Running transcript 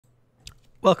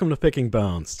Welcome to Picking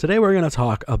Bones. Today we're going to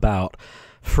talk about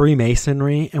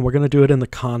Freemasonry, and we're going to do it in the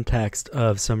context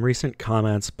of some recent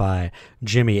comments by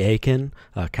Jimmy Akin,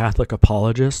 a Catholic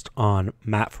apologist, on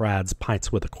Matt Fradd's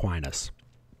Pints with Aquinas.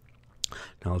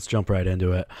 Now let's jump right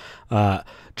into it.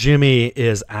 Jimmy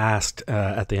is asked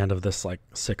at the end of this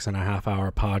 6.5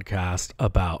 hour podcast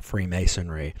about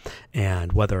Freemasonry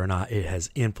and whether or not it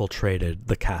has infiltrated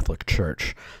the Catholic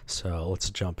Church. So let's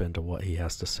jump into what he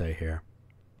has to say here.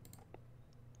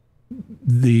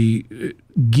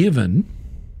 Given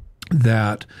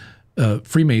that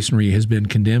Freemasonry has been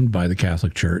condemned by the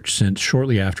Catholic Church since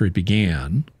shortly after it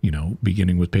began,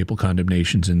 beginning with papal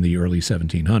condemnations in the early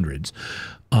 1700s,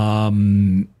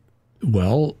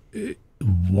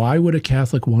 why would a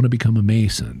Catholic want to become a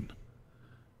Mason?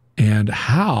 And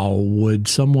how would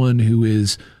someone who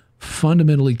is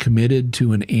fundamentally committed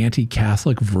to an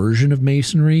anti-Catholic version of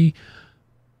Masonry,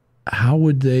 how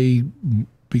would they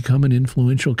become an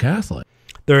influential Catholic?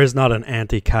 There is not an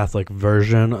anti-Catholic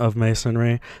version of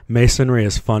Masonry. Masonry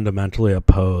is fundamentally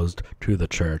opposed to the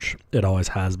Church. It always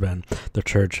has been. The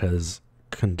Church has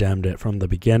condemned it from the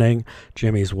beginning.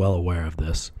 Jimmy's well aware of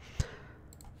this.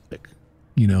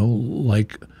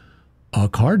 Like a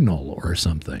cardinal or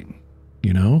something,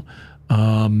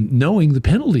 knowing the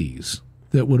penalties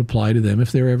that would apply to them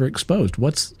if they're ever exposed.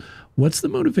 What's the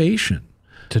motivation?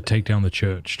 To take down the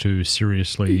church, to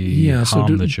seriously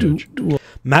harm the church.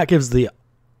 Matt gives the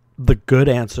good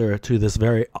answer to this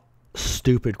very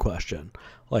stupid question.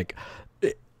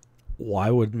 Why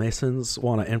would Masons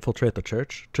want to infiltrate the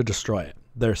church? To destroy it.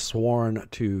 They're sworn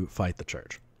to fight the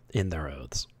church in their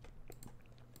oaths.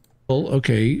 Well,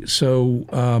 okay, so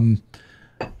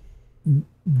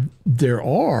there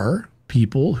are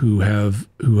people who have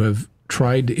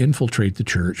tried to infiltrate the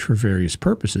church for various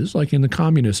purposes, like in the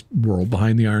communist world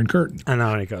behind the Iron Curtain. And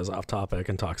now he goes off topic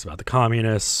and talks about the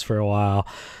communists for a while,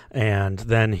 and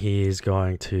then he's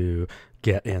going to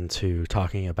get into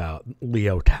talking about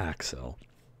Leo Taxil.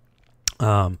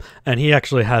 And he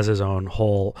actually has his own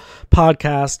whole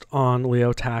podcast on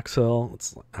Leo Taxil.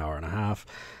 It's an hour and a half.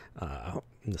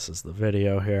 This is the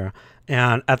video here.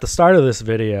 And at the start of this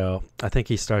video, I think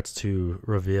he starts to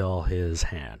reveal his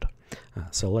hand.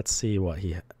 So let's see what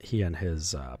he and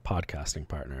his podcasting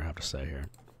partner have to say here.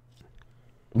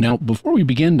 Now, before we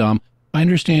begin, Dom, I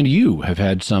understand you have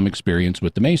had some experience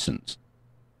with the Masons.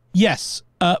 Yes.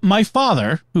 My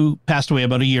father, who passed away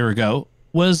about a year ago,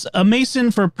 was a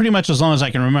Mason for pretty much as long as I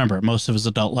can remember, most of his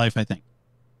adult life, I think.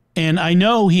 And I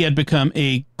know he had become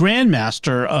a Grand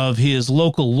Master of his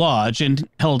local lodge and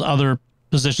held other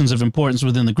positions of importance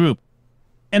within the group.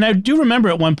 And I do remember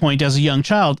at one point as a young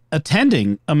child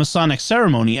attending a Masonic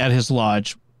ceremony at his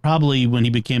lodge, probably when he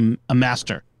became a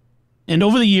master. And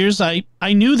over the years, I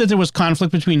knew that there was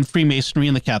conflict between Freemasonry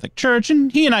and the Catholic Church,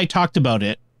 and he and I talked about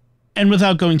it. And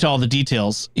without going to all the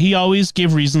details, he always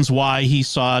gave reasons why he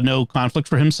saw no conflict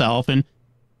for himself. And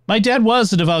my dad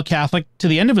was a devout Catholic to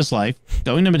the end of his life,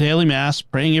 going to daily mass,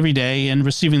 praying every day, and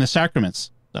receiving the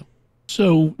sacraments.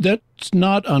 So that's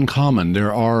not uncommon.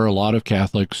 There are a lot of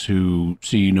Catholics who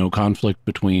see no conflict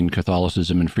between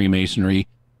Catholicism and Freemasonry,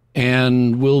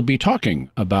 and we'll be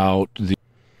talking about the...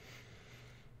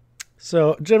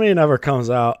 So Jimmy never comes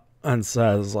out and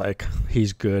says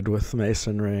he's good with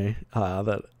Masonry,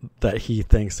 that he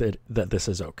thinks that this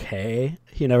is okay.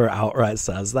 He never outright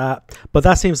says that, but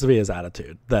that seems to be his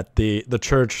attitude, that the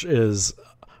church is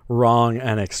wrong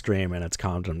and extreme in its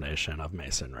condemnation of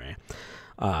Masonry.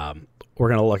 We're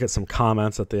going to look at some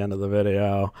comments at the end of the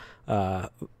video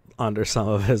under some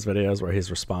of his videos where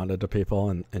he's responded to people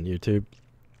in YouTube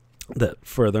that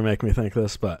further make me think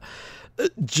this. But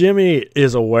Jimmy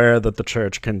is aware that the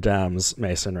church condemns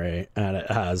Masonry, and it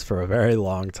has for a very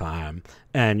long time.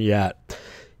 And yet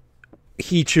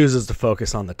he chooses to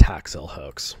focus on the Taxil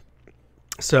hoax.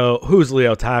 So who's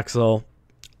Leo Taxil?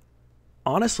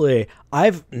 Honestly,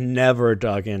 I've never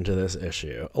dug into this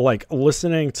issue.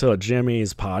 Listening to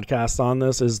Jimmy's podcast on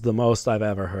this is the most I've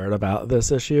ever heard about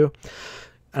this issue.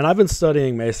 And I've been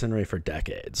studying Masonry for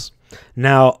decades.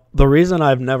 Now, the reason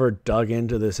I've never dug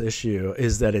into this issue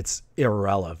is that it's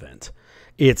irrelevant.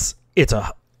 This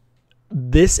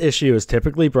issue is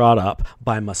typically brought up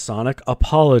by Masonic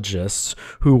apologists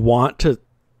who want to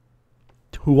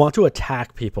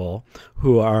attack people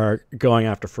who are going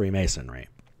after Freemasonry.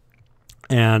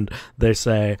 And they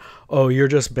say, oh, you're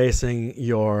just basing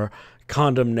your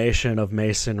condemnation of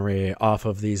Masonry off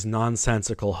of these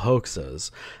nonsensical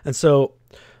hoaxes. And so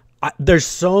there's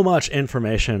so much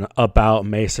information about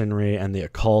Masonry and the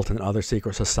occult and other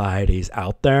secret societies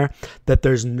out there that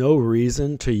there's no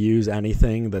reason to use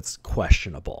anything that's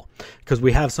questionable, because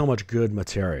we have so much good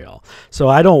material. So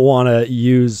I don't want to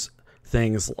use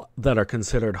things that are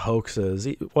considered hoaxes,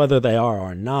 whether they are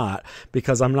or not,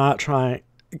 because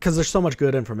because there's so much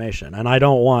good information, and I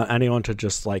don't want anyone to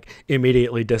just like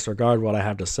immediately disregard what I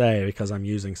have to say because I'm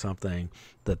using something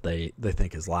that they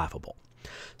think is laughable.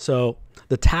 So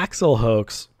the Taxil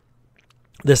hoax,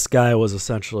 this guy was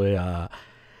essentially a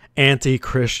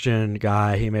anti-Christian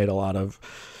guy. He made a lot of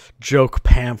joke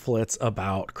pamphlets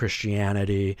about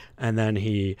Christianity, and then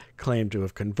he claimed to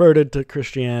have converted to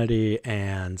Christianity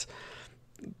and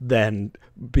then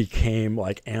became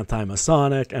like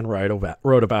anti-Masonic and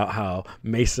wrote about how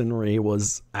Masonry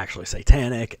was actually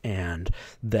satanic, and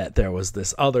that there was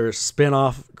this other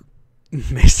spin-off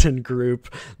Mason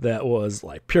group that was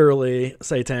like purely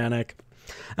satanic,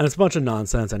 and it's a bunch of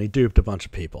nonsense, and he duped a bunch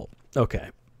of people.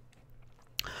 Okay,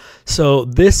 so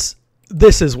this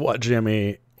is what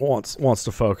Jimmy wants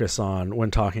to focus on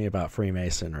when talking about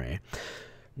Freemasonry.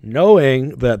 Knowing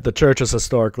that the church has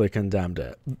historically condemned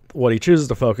it, what he chooses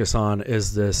to focus on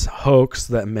is this hoax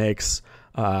that makes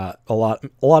a lot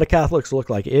of Catholics look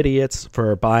like idiots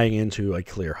for buying into a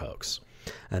clear hoax.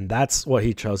 And that's what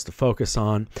he chose to focus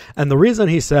on. And the reason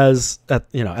he says that,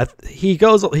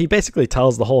 he basically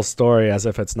tells the whole story as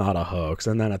if it's not a hoax,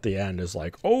 and then at the end is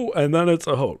like, oh, and then it's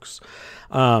a hoax.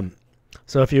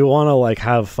 So if you want to like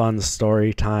have fun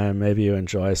story time, maybe you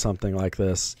enjoy something like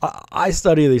this. I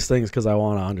study these things because I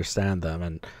want to understand them.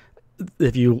 And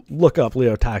if you look up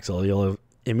Leo Taxil, you'll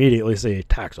immediately see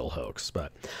Taxil hoax.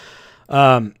 But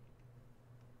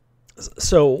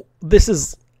so this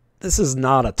is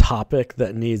not a topic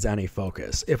that needs any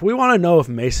focus. If we want to know if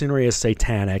Masonry is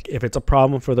satanic, if it's a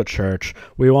problem for the church,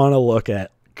 we want to look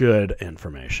at good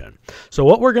information. So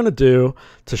what we're going to do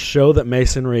to show that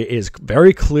Masonry is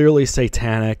very clearly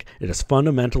satanic, it is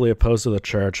fundamentally opposed to the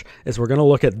church, is we're going to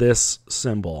look at this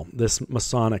symbol, this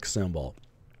Masonic symbol.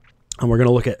 And we're going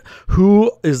to look at who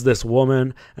is this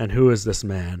woman and who is this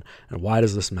man, and why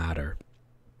does this matter?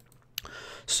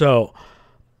 So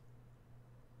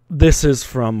this is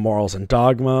from Morals and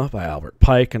Dogma by Albert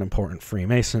Pike, an important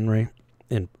Freemasonry,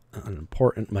 an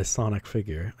important Masonic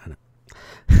figure.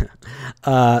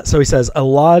 So he says, a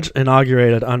lodge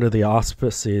inaugurated under the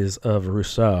auspices of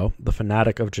Rousseau, the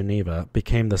fanatic of Geneva,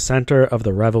 became the center of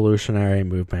the revolutionary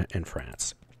movement in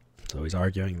France. So he's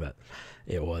arguing that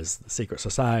it was the secret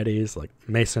societies, like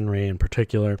Masonry in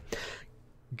particular,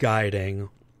 guiding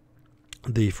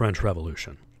the French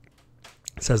Revolution.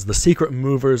 It says the secret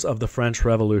movers of the French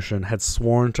Revolution had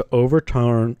sworn to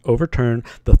overturn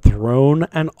the throne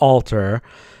and altar,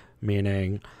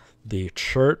 meaning the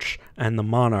church and the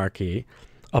monarchy,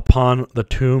 upon the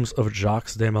tombs of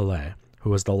Jacques de Molay,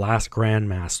 who was the last Grand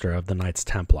Master of the Knights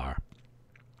Templar.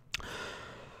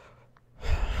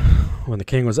 When the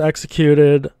king was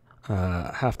executed,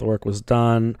 half the work was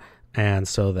done, and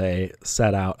so they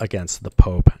set out against the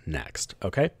Pope next.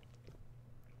 Okay?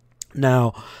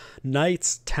 Now,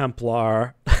 Knights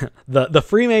Templar, the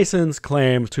Freemasons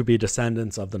claim to be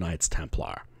descendants of the Knights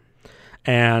Templar.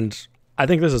 And I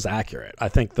think this is accurate. I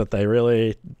think that they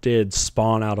really did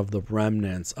spawn out of the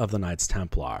remnants of the Knights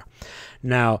Templar.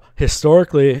 Now,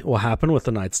 historically, what happened with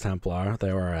the Knights Templar,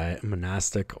 they were a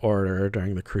monastic order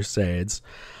during the Crusades,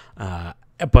 but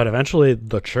eventually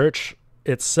the church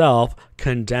itself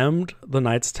condemned the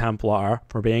Knights Templar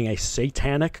for being a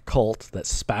satanic cult that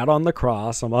spat on the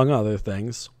cross, among other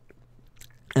things,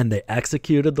 and they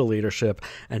executed the leadership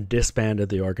and disbanded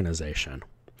the organization.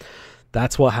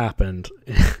 That's what happened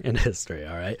in history,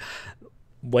 all right?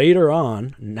 Later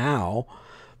on, now,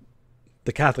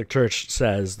 the Catholic Church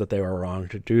says that they were wrong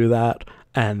to do that,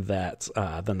 and that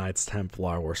the Knights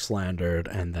Templar were slandered,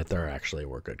 and that there actually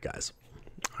were good guys,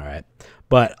 all right?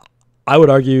 But I would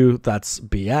argue that's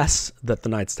BS, that the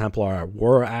Knights Templar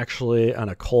were actually an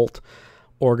occult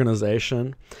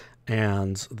organization,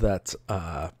 and that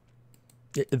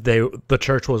the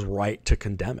church was right to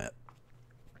condemn it.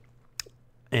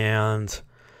 And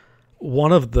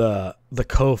one of the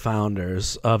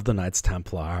co-founders of the Knights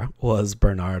Templar was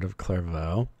Bernard of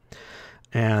Clairvaux,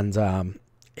 and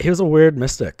he was a weird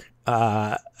mystic.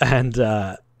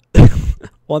 And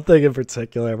one thing in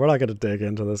particular, we're not going to dig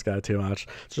into this guy too much.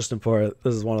 It's just important.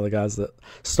 This is one of the guys that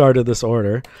started this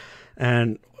order,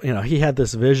 and he had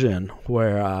this vision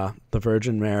where the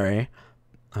Virgin Mary,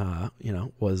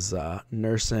 was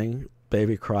nursing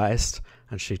baby Christ,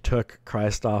 and she took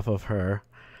Christ off of her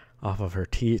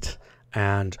teat,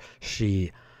 and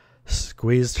she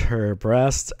squeezed her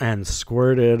breast and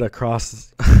squirted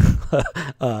across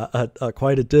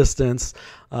quite a distance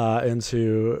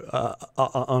onto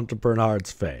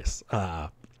Bernard's face.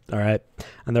 All right,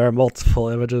 and there are multiple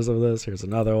images of this. Here's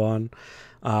another one.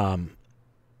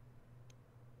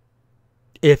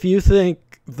 If you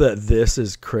think that this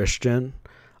is Christian,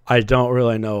 I don't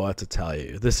really know what to tell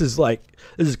you. This is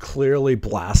clearly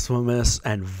blasphemous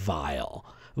and vile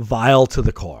to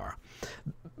the core.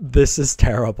 This is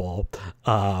terrible.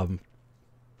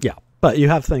 Yeah, but you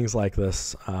have things like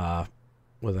this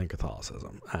within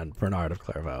Catholicism, and Bernard of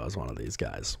Clairvaux is one of these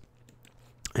guys.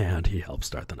 And he helped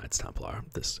start the Knights Templar,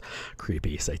 this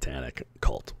creepy satanic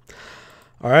cult.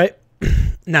 All right,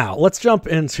 now let's jump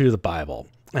into the Bible,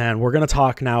 and we're going to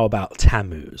talk now about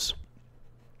Tammuz.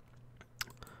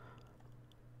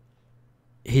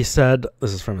 He said,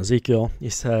 this is from Ezekiel, he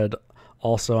said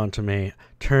also unto me,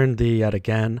 turn thee yet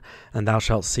again, and thou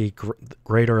shalt see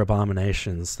greater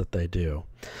abominations that they do.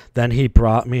 Then he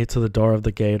brought me to the door of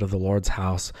the gate of the Lord's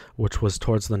house, which was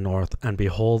towards the north, and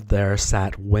behold, there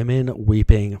sat women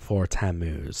weeping for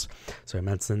Tammuz. So he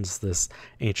mentions this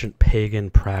ancient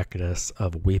pagan practice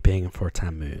of weeping for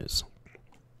Tammuz.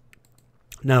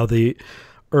 Now, the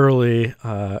early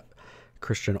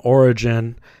Christian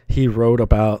Origin, he wrote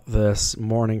about this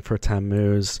mourning for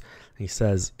Tammuz. He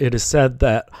says, it is said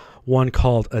that one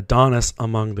called Adonis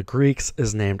among the Greeks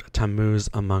is named Tammuz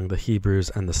among the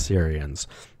Hebrews and the Syrians.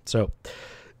 So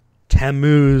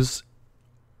Tammuz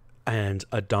and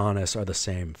Adonis are the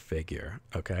same figure,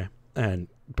 okay? And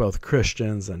both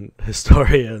Christians and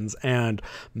historians and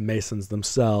Masons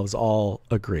themselves all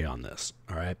agree on this,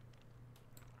 all right?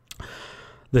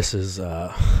 This is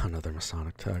another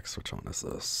Masonic text. Which one is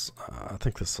this? I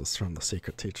think this was from The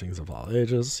Secret Teachings of All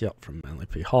Ages. Yep, from Manly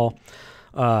P. Hall.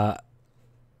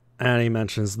 And he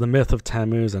mentions the myth of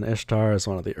Tammuz and Ishtar is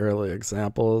one of the earliest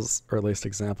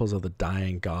examples of the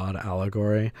dying god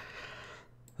allegory.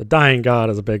 The dying god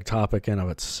is a big topic in of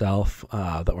itself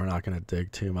that we're not going to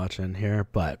dig too much in here,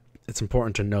 but it's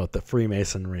important to note that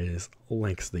Freemasonry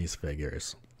links these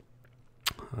figures.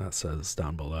 That says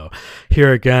down below.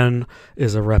 Here again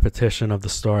is a repetition of the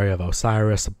story of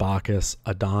Osiris, Bacchus,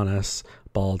 Adonis,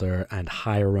 Balder, and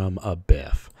Hiram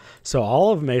Abiff. So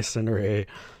all of Masonry,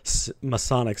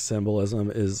 Masonic symbolism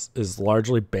is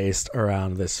largely based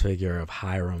around this figure of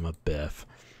Hiram Abiff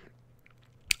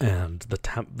and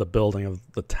the building of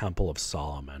the Temple of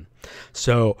Solomon.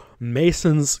 So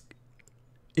Masons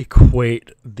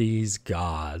equate these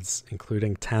gods,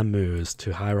 including Tammuz,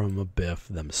 to Hiram Abiff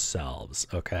themselves,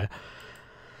 okay?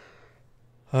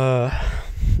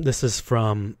 This is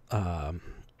from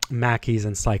Mackey's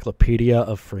Encyclopedia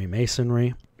of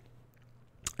Freemasonry.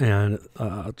 And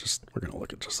we're going to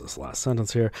look at just this last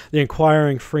sentence here. The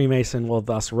inquiring Freemason will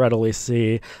thus readily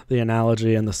see the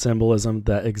analogy and the symbolism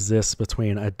that exists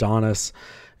between Adonis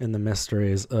in the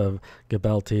mysteries of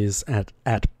Gebeltes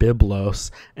at Byblos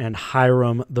and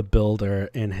Hiram the builder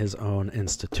in his own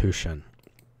institution.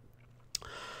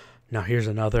 Now here's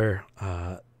another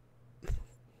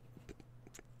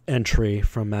entry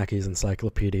from Mackey's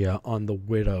Encyclopedia on the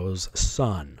widow's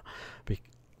son.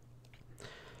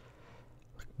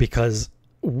 Because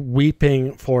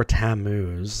weeping for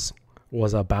Tammuz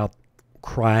was about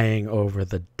crying over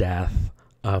the death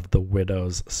of the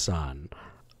widow's son.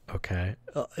 Okay,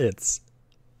 it's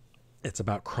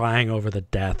about crying over the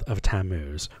death of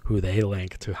Tammuz, who they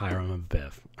link to Hiram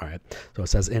Abiff. All right, so it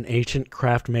says in ancient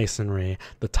craft masonry,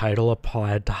 the title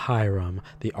applied to Hiram,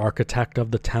 the architect of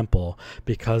the temple,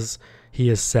 because he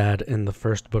is said in the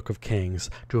first book of Kings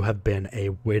to have been a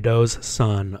widow's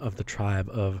son of the tribe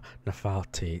of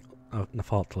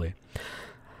Naphtali.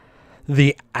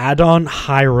 The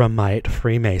Adon-Hiramite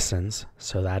Freemasons,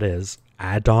 so that is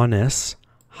Adonis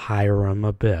Hiram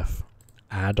Abiff,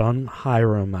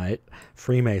 Adon-Hiramite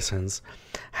Freemasons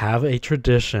have a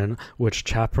tradition which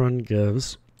Chaperon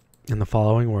gives in the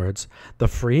following words: the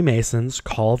Freemasons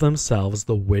call themselves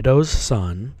the widow's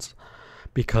sons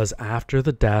because after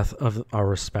the death of a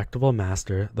respectable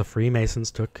master, the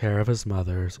Freemasons took care of his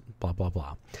mother's blah, blah,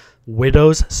 blah.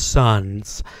 Widow's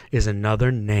sons is another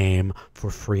name for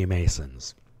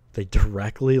Freemasons. They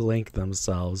directly link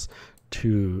themselves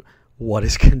to what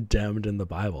is condemned in the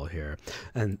Bible here.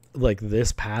 And like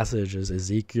this passage is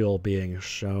Ezekiel being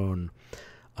shown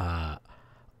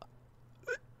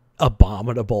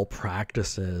abominable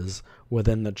practices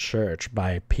within the church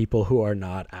by people who are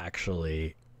not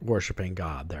actually worshiping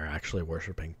God. They're actually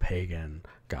worshiping pagan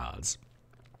gods.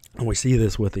 And we see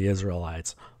this with the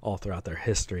Israelites all throughout their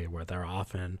history, where they're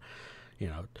often,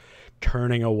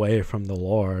 turning away from the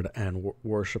Lord and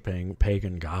worshiping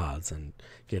pagan gods and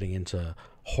getting into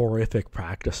horrific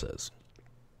practices.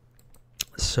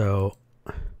 So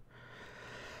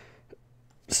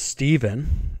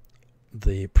Stephen,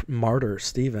 the martyr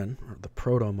Stephen, or the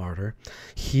proto-martyr,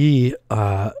 he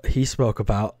spoke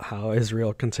about how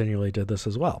Israel continually did this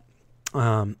as well.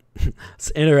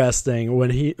 It's interesting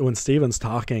when Stephen's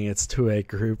talking, it's to a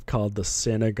group called the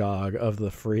Synagogue of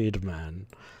the Freedmen.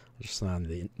 I just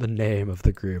found the name of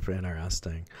the group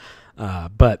interesting.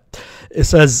 But it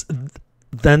says,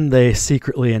 then they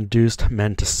secretly induced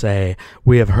men to say,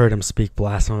 we have heard him speak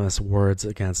blasphemous words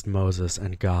against Moses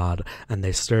and God. And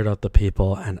they stirred up the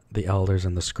people and the elders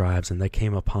and the scribes, and they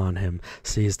came upon him,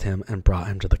 seized him, and brought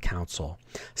him to the council.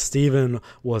 Stephen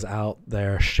was out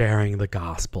there sharing the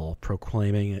gospel,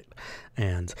 proclaiming it,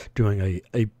 and doing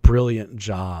a brilliant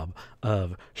job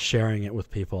of sharing it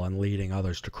with people and leading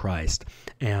others to Christ.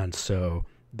 And so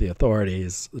the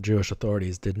Jewish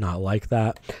authorities did not like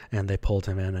that, and they pulled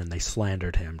him in and they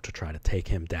slandered him to try to take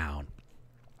him down.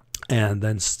 And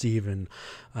then Stephen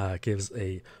gives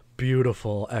a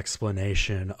beautiful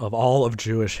explanation of all of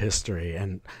Jewish history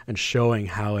and showing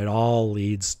how it all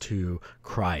leads to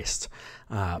Christ.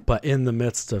 But in the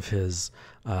midst of his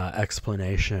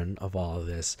explanation of all of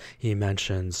this, he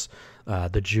mentions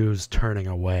the Jews turning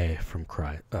away from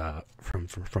Christ,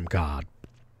 from God.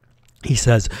 He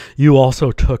says, you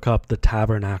also took up the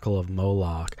tabernacle of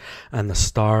Moloch and the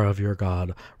star of your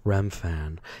god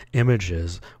Remphan,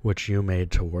 images which you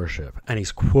made to worship. And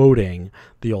he's quoting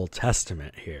the Old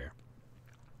Testament here.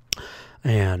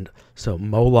 And so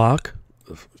Moloch,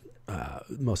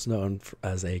 most known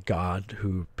as a god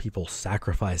who people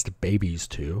sacrificed babies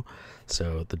to.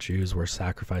 So the Jews were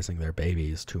sacrificing their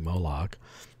babies to Moloch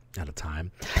at a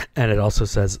time. And it also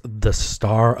says, the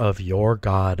star of your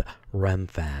god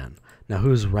Remphan. Now,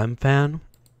 who's Remphan?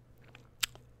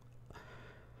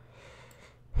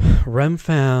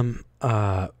 Remphan,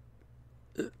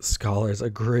 scholars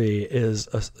agree, is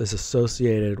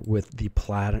associated with the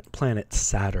planet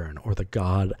Saturn, or the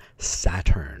god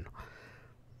Saturn.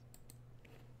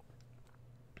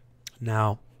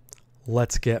 Now,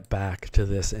 let's get back to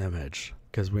this image,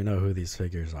 because we know who these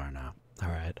figures are now. All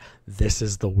right, this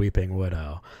is the Weeping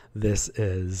Widow. This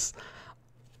is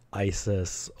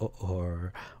Isis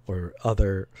or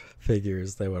other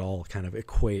figures. They would all kind of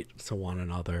equate to one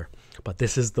another. But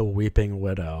this is the Weeping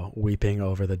Widow, weeping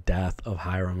over the death of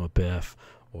Hiram Abiff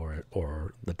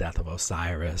or the death of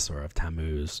Osiris or of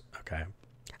Tammuz. Okay,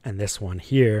 and this one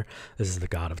here, this is the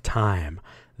god of time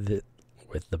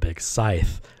with the big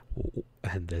scythe.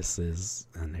 And this is,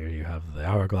 and here you have the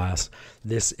hourglass.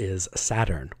 This is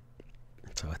Saturn.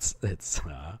 So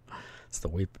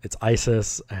it's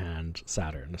Isis and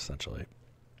Saturn, essentially.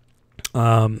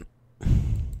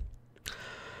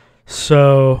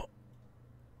 So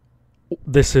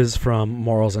this is from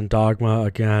Morals and Dogma,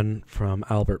 again, from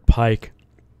Albert Pike,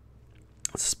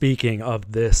 speaking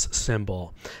of this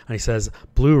symbol. And he says,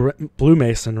 Blue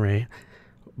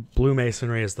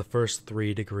Masonry is the first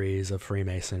 3 degrees of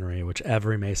Freemasonry, which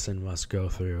every Mason must go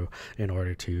through in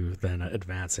order to then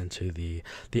advance into the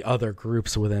other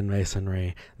groups within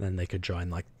Masonry. Then they could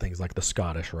join things like the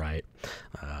Scottish Rite,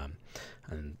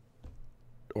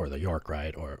 or the York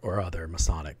Rite, or other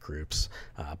Masonic groups.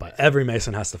 But every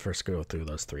Mason has to first go through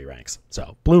those 3 ranks.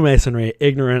 So Blue Masonry,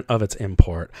 ignorant of its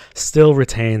import, still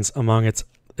retains among its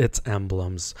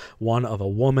emblems one of a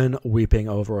woman weeping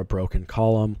over a broken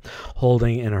column,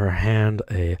 holding in her hand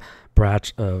a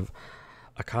branch of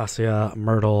acacia,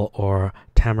 myrtle, or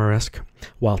tamarisk,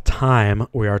 while time,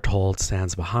 we are told,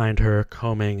 stands behind her,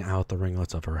 combing out the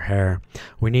ringlets of her hair.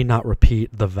 We need not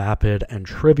repeat the vapid and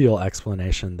trivial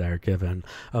explanation there given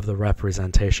of the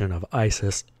representation of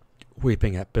Isis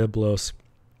weeping at Byblos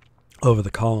over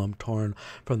the column torn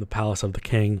from the palace of the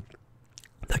king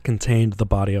that contained the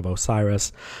body of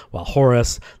Osiris, while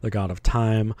Horus, the god of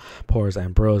time, pours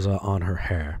ambrosia on her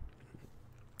hair.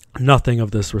 Nothing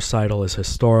of this recital is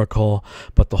historical,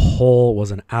 but the whole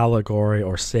was an allegory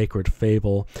or sacred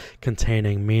fable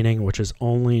containing meaning which is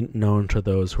only known to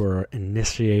those who are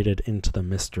initiated into the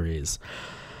mysteries.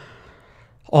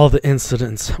 All the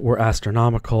incidents were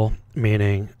astronomical,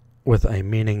 with a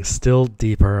meaning still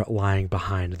deeper lying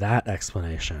behind that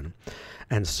explanation,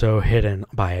 and so hidden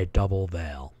by a double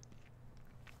veil.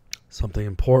 Something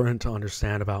important to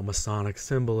understand about Masonic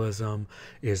symbolism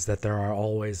is that there are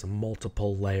always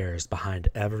multiple layers behind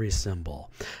every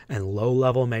symbol, and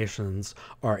low-level Masons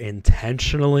are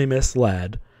intentionally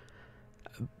misled.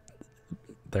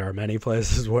 There are many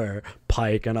places where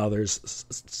Pike and others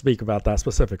speak about that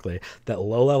specifically, that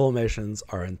low-level Masons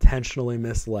are intentionally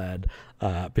misled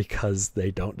because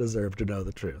they don't deserve to know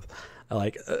the truth.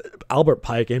 Like Albert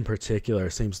Pike in particular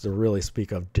seems to really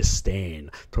speak of disdain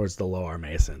towards the lower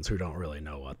Masons who don't really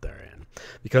know what they're in,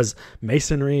 because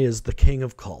Masonry is the king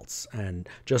of cults, and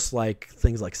just like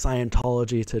things like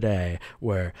Scientology today,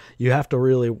 where you have to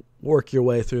really work your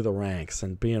way through the ranks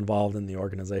and be involved in the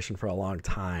organization for a long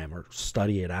time or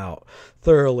study it out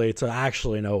thoroughly to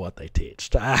actually know what they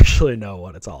teach, to actually know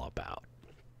what it's all about.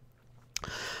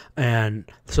 And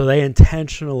so they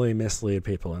intentionally mislead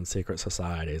people in secret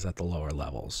societies at the lower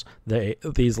levels.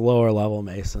 These lower level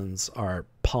Masons are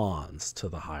pawns to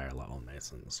the higher level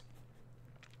Masons.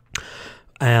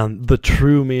 And the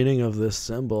true meaning of this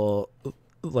symbol,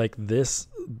 like this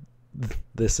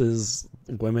is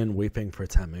women weeping for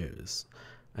Tammuz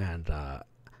and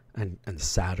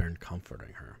Saturn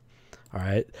comforting her. All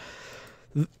right.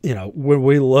 You know, when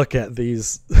we look at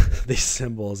these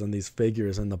symbols and these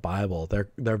figures in the Bible,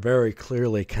 they're very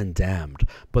clearly condemned.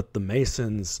 But the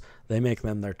Masons, they make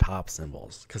them their top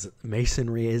symbols because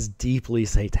Masonry is deeply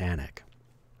satanic.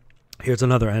 Here's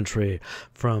another entry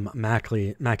from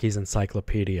Mackey's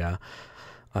Encyclopedia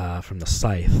from the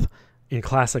Scythe. In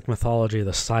classic mythology,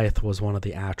 the scythe was one of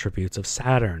the attributes of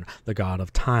Saturn, the god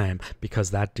of time,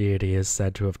 because that deity is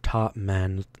said to have taught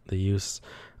men the use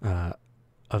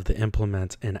of the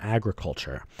implement in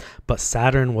agriculture. But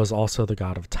Saturn was also the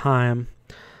god of time,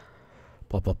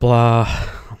 blah, blah, blah.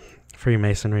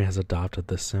 Freemasonry has adopted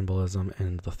this symbolism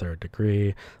in the third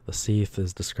degree. The scythe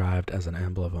is described as an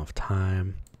emblem of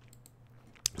time.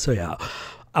 So yeah,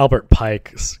 Albert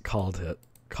Pike called it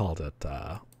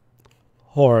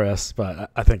Horus, but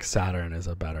I think Saturn is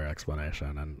a better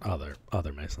explanation, and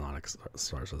other Masonic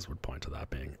sources would point to that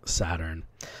being Saturn,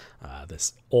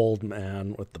 this old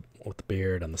man with the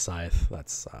beard and the scythe.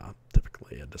 That's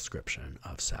typically a description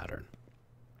of Saturn.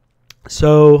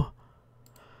 So,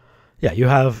 yeah, you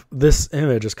have this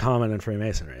image is common in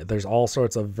Freemasonry. There's all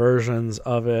sorts of versions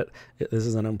of it. This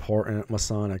is an important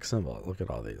Masonic symbol. Look at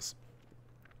all these.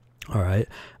 All right,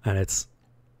 and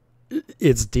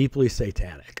it's deeply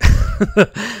satanic.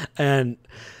 And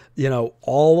you know,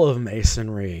 all of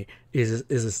Masonry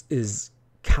is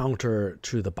counter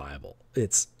to the Bible.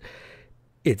 It's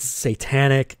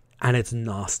satanic and it's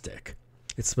Gnostic.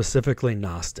 It's specifically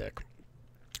Gnostic.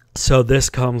 So this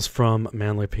comes from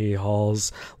Manly P.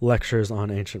 Hall's Lectures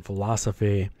on Ancient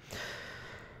Philosophy.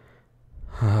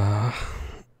 And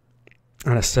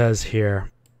it says here,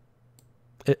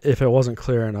 if it wasn't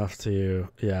clear enough to you,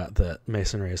 that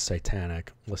Masonry is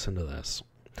satanic, listen to this.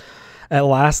 At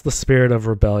last the spirit of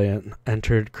rebellion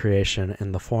entered creation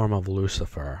in the form of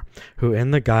Lucifer, who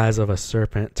in the guise of a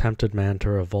serpent tempted man to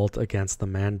revolt against the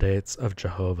mandates of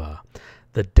Jehovah,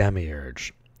 the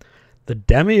demiurge. The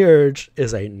demiurge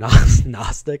is a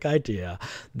Gnostic idea.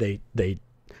 They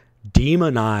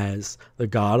demonize the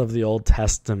God of the Old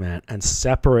Testament and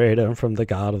separate him from the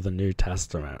God of the New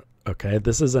Testament. Okay,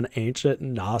 this is an ancient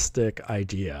Gnostic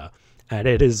idea, and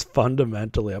it is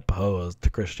fundamentally opposed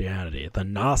to Christianity. The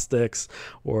Gnostics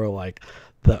were like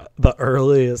the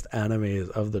earliest enemies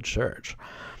of the church,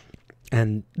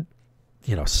 and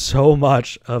you know, so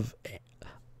much of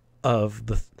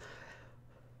the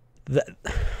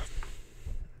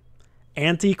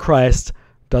Antichrist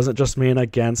doesn't just mean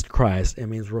against Christ, it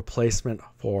means replacement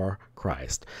for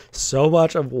Christ. So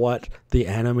much of what the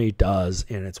enemy does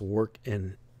in its work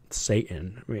in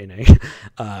Satan, meaning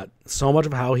so much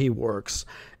of how he works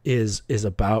is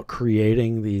about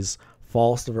creating these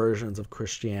false versions of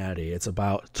Christianity. It's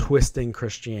about twisting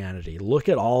Christianity. Look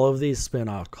at all of these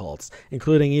spin-off cults,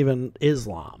 including even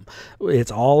Islam. It's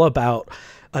all about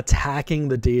attacking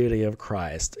the deity of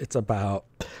Christ. It's about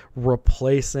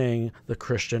replacing the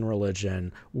Christian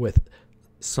religion with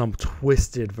some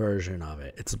twisted version of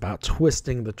it. It's about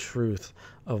twisting the truth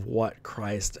of what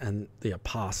Christ and the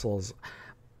apostles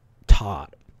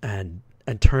taught and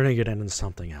turning it into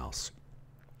something else.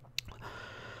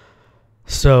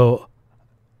 So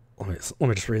let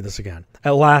me just read this again.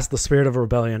 At last the spirit of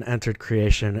rebellion entered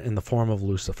creation in the form of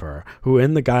Lucifer, who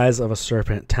in the guise of a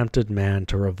serpent tempted man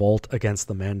to revolt against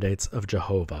the mandates of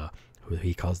Jehovah, who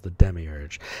he calls the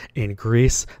demiurge. In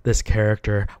Greece, this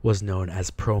character was known as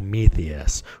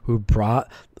Prometheus, who brought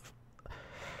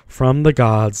from the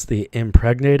gods the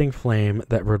impregnating flame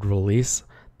that would release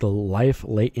the life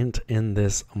latent in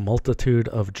this multitude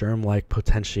of germ-like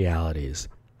potentialities.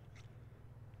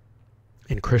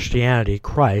 In Christianity,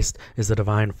 Christ is the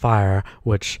divine fire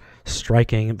which,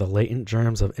 striking the latent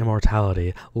germs of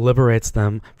immortality, liberates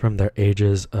them from their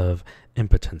ages of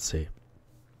impotency.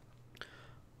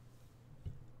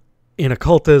 In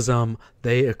occultism,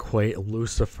 they equate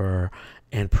Lucifer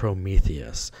and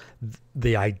Prometheus.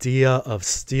 The idea of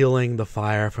stealing the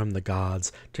fire from the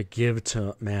gods to give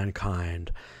to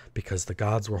mankind because the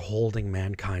gods were holding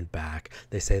mankind back.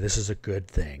 They say this is a good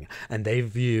thing. And they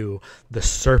view the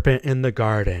serpent in the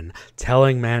garden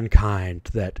telling mankind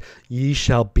that ye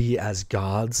shall be as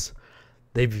gods.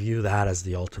 They view that as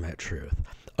the ultimate truth.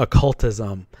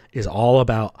 Occultism is all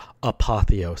about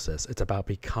apotheosis. It's about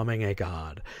becoming a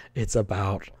god. It's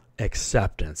about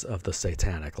acceptance of the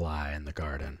satanic lie in the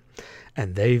garden.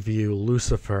 And they view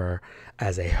Lucifer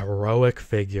as a heroic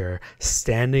figure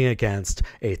standing against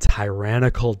a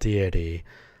tyrannical deity,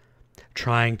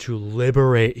 trying to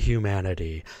liberate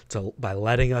humanity by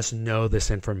letting us know this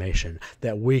information,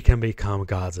 that we can become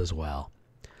gods as well.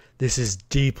 This is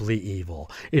deeply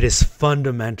evil. It is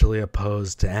fundamentally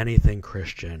opposed to anything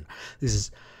Christian. This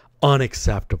is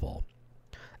unacceptable.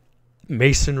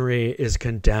 Masonry is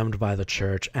condemned by the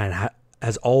church and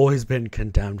has always been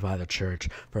condemned by the church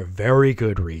for very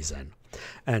good reason.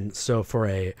 And so for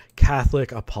a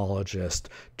Catholic apologist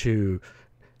to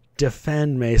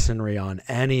defend Masonry on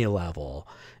any level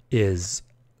is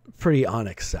pretty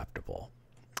unacceptable.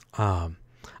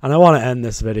 And I want to end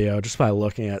this video just by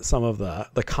looking at some of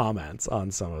the comments on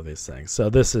some of these things. So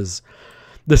this is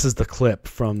the clip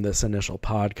from this initial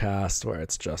podcast where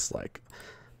it's just like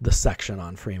the section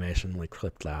on Freemasonry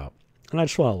clipped out. And I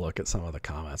just want to look at some of the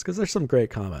comments because there's some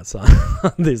great comments on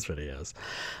these videos.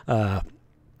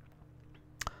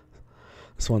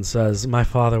 This one says, my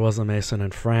father was a Mason in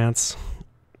France.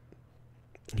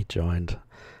 He joined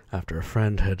after a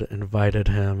friend had invited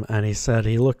him, and he said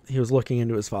he was looking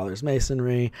into his father's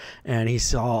Masonry, and he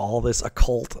saw all this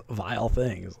occult, vile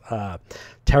things.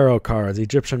 Tarot cards,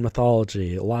 Egyptian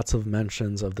mythology, lots of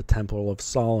mentions of the Temple of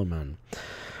Solomon.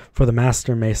 For the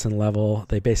Master Mason level,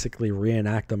 they basically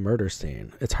reenact the murder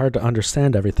scene. It's hard to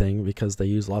understand everything because they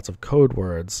use lots of code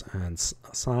words and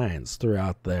signs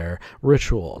throughout their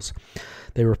rituals.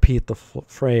 They repeat the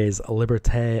phrase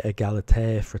liberté,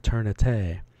 égalité,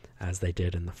 fraternité, as they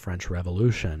did in the French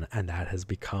Revolution, and that has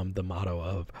become the motto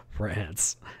of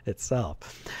France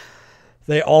itself.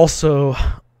 They also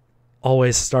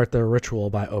always start their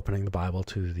ritual by opening the Bible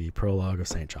to the prologue of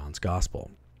St. John's Gospel.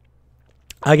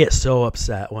 I get so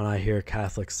upset when I hear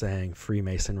Catholics saying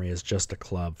Freemasonry is just a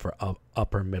club for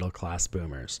upper middle class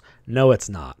boomers. No, it's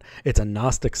not. It's a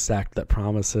Gnostic sect that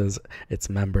promises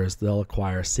its members they'll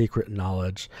acquire secret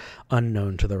knowledge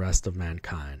unknown to the rest of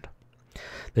mankind.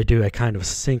 They do a kind of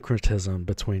syncretism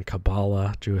between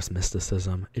Kabbalah, Jewish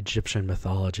mysticism, Egyptian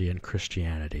mythology, and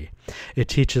Christianity. It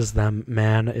teaches them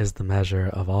man is the measure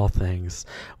of all things,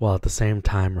 while at the same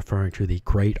time referring to the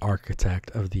great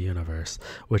architect of the universe,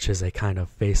 which is a kind of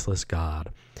faceless God.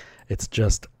 It's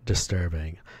just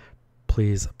disturbing.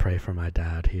 Please pray for my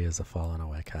dad. He is a fallen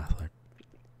away Catholic.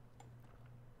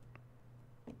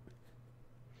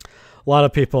 A lot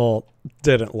of people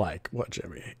didn't like what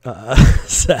Jimmy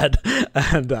said,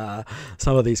 and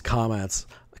some of these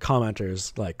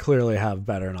commenters like clearly have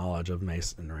better knowledge of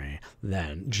Masonry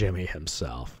than Jimmy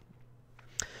himself.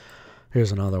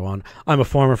 Here's another one. I'm a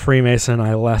former Freemason.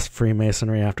 I left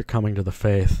Freemasonry after coming to the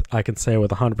faith. I can say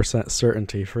with 100%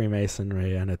 certainty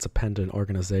Freemasonry and its appendant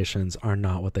organizations are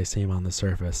not what they seem on the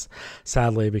surface.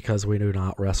 Sadly, because we do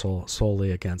not wrestle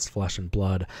solely against flesh and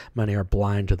blood, many are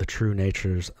blind to the true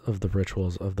natures of the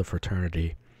rituals of the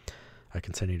fraternity. I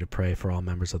continue to pray for all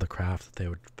members of the craft that they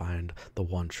would find the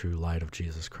one true light of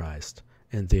Jesus Christ.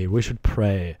 Indeed, we should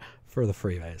pray for the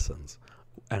Freemasons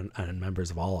and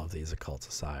members of all of these occult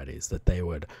societies, that they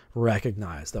would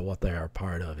recognize that what they are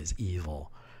part of is evil,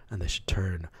 and they should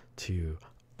turn to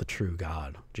the true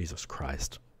God, Jesus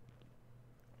Christ.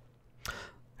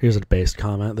 Here's a based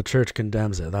comment. The church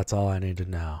condemns it. That's all I need to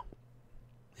know.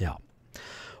 Yeah.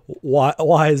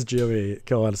 Why is Jimmy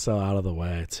going so out of the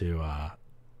way to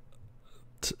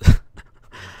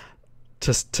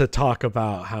talk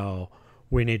about how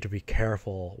we need to be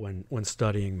careful when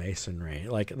studying Masonry?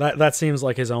 Like that seems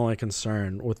like his only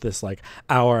concern with this like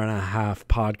hour and a half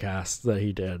podcast that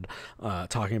he did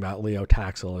talking about Leo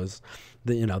Taxil is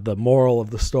the moral of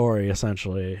the story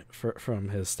essentially from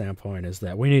his standpoint is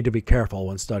that we need to be careful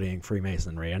when studying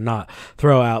Freemasonry and not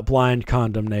throw out blind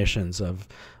condemnations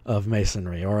of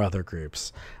Masonry or other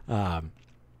groups.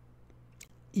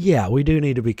 Yeah, we do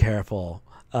need to be careful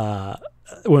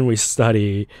when we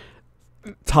study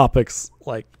topics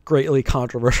like greatly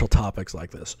controversial topics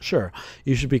like this. Sure,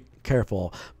 you should be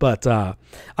careful, but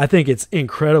I think it's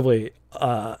incredibly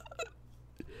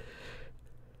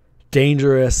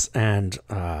dangerous and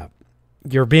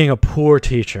you're being a poor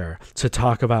teacher to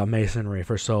talk about Masonry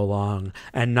for so long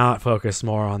and not focus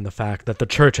more on the fact that the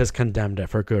church has condemned it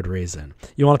for good reason.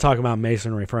 You want to talk about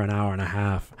Masonry for an hour and a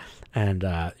half, and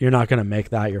you're not going to make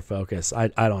that your focus. I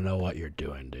don't know what you're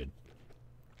doing, dude.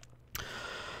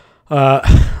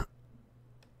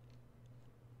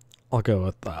 I'll go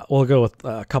with we'll go with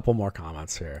a couple more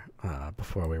comments here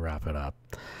before we wrap it up.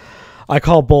 I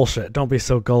call bullshit. Don't be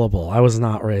so gullible. I was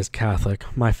not raised Catholic.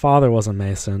 My father was a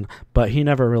Mason, but he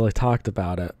never really talked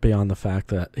about it beyond the fact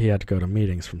that he had to go to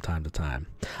meetings from time to time.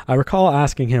 I recall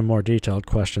asking him more detailed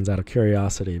questions out of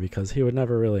curiosity because he would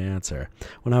never really answer.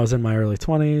 When I was in my early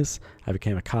 20s, I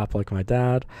became a cop like my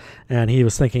dad, and he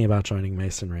was thinking about joining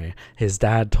Masonry. His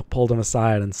dad pulled him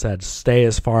aside and said, stay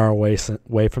as far away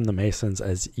from the Masons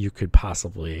as you could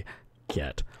possibly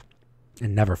get,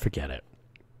 and never forget it.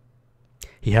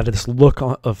 He had this look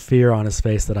of fear on his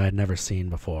face that I had never seen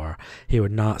before. He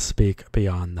would not speak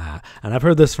beyond that. And I've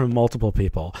heard this from multiple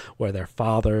people where their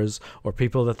fathers or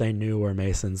people that they knew were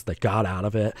Masons that got out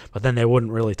of it, but then they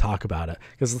wouldn't really talk about it.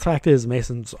 Because the fact is,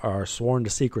 Masons are sworn to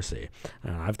secrecy.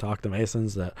 And I've talked to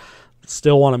Masons that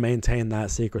still want to maintain that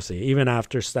secrecy, even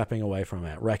after stepping away from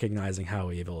it, recognizing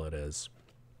how evil it is.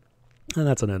 And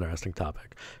that's an interesting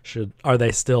topic. Are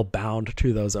they still bound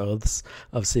to those oaths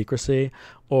of secrecy,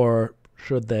 or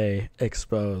should they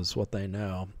expose what they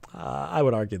know? I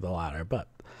would argue the latter, but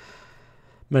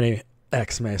many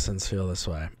ex-Masons feel this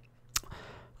way.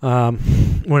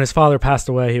 When his father passed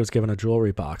away, he was given a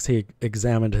jewelry box. He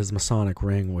examined his Masonic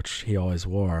ring, which he always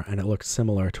wore, and it looked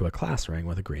similar to a class ring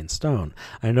with a green stone.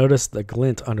 I noticed the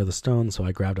glint under the stone, so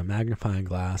I grabbed a magnifying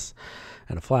glass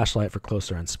and a flashlight for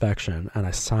closer inspection, and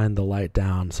I shined the light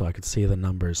down so I could see the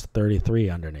numbers 33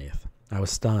 underneath. I was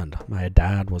stunned. My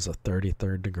dad was a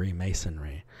 33rd degree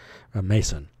Mason.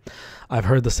 I've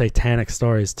heard the Satanic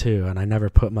stories too, and I never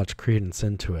put much credence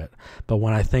into it. But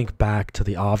when I think back to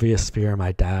the obvious fear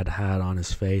my dad had on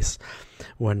his face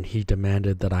when he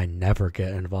demanded that I never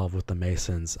get involved with the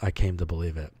Masons, I came to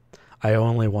believe it. I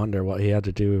only wonder what he had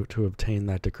to do to obtain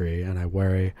that degree, and I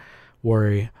worry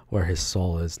where his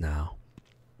soul is now.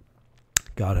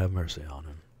 God have mercy on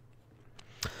him.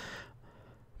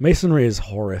 Masonry is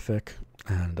horrific,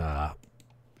 and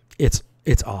it's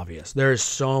obvious. There is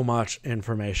so much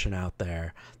information out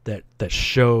there that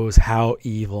shows how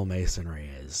evil Masonry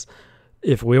is.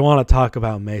 If we want to talk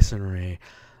about Masonry,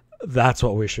 that's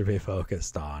what we should be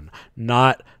focused on,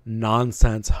 not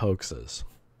nonsense hoaxes.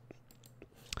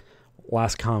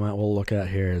 Last comment we'll look at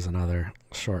here is another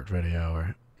short video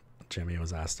where Jimmy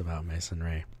was asked about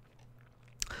Masonry.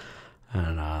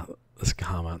 And this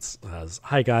comment says,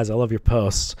 "Hi guys, I love your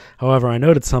posts. However, I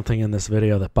noted something in this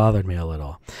video that bothered me a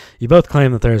little. You both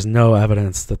claim that there is no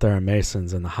evidence that there are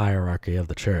Masons in the hierarchy of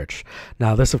the church.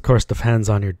 Now, this of course depends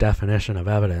on your definition of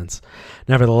evidence.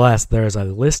 Nevertheless, there is a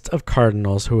list of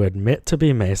cardinals who admit to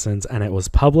be Masons, and it was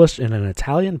published in an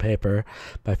Italian paper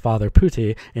by Father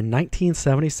Putti in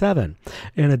 1977.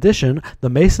 In addition, the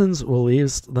Masons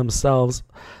released themselves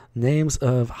names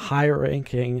of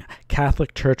high-ranking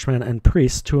Catholic churchmen and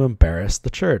priests to embarrass the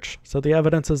church. So the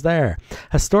evidence is there.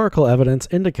 Historical evidence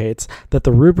indicates that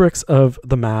the rubrics of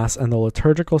the Mass and the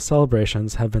liturgical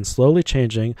celebrations have been slowly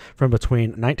changing from between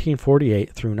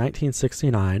 1948 through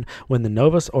 1969, when the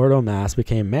Novus Ordo Mass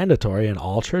became mandatory in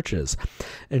all churches.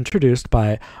 Introduced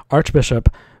by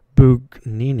Archbishop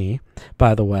Bugnini,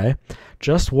 by the way.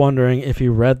 Just wondering if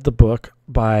you read the book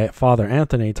by Father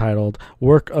Anthony titled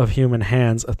Work of Human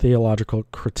Hands, a Theological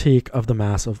Critique of the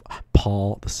Mass of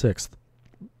Paul VI.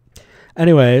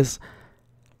 Anyways,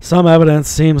 some evidence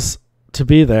seems to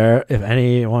be there if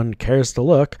anyone cares to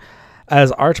look,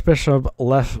 as Archbishop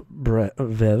Lefebvre, I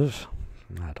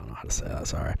don't know how to say that,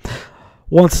 sorry,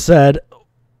 once said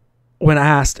when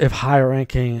asked if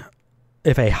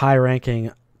a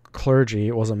high-ranking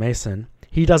clergy was a Mason,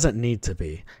 he doesn't need to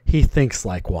be. He thinks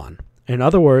like one. In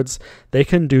other words, they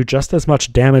can do just as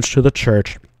much damage to the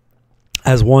church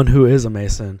as one who is a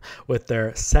Mason with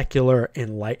their secular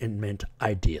Enlightenment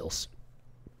ideals.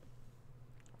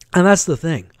 And that's the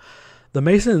thing. The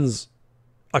Masons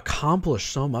accomplished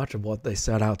so much of what they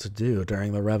set out to do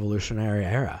during the Revolutionary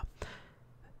era.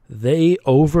 They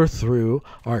overthrew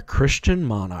our Christian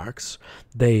monarchs.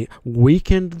 They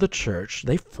weakened the church.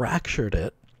 They fractured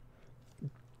it.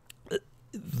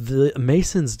 The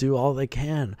Masons do all they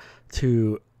can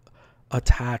to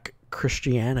attack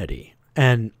Christianity,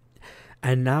 and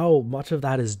now much of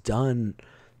that is done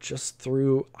just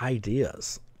through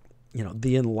ideas,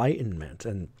 the Enlightenment,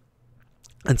 and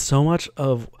so much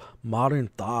of modern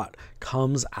thought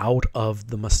comes out of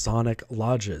the Masonic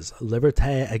lodges: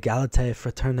 liberté, égalité,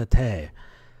 fraternité.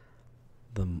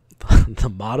 the the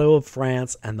motto of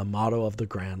France and the motto of the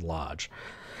Grand Lodge.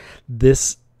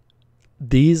 These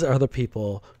are the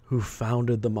people who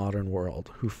founded the modern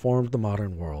world, who formed the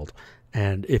modern world.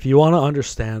 And if you want to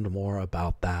understand more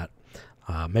about that,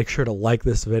 make sure to like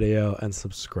this video and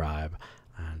subscribe.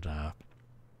 And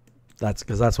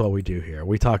that's what we do here.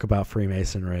 We talk about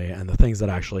Freemasonry and the things that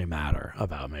actually matter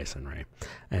about Masonry.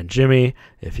 And Jimmy,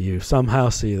 if you somehow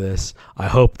see this, I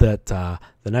hope that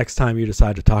the next time you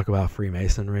decide to talk about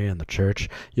Freemasonry and the church,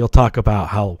 you'll talk about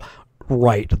how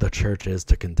right the church is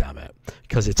to condemn it,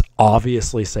 because it's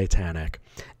obviously satanic,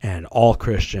 and all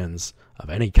Christians of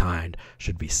any kind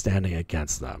should be standing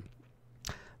against them.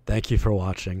 Thank you for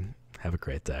watching. Have a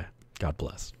great day. God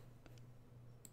bless.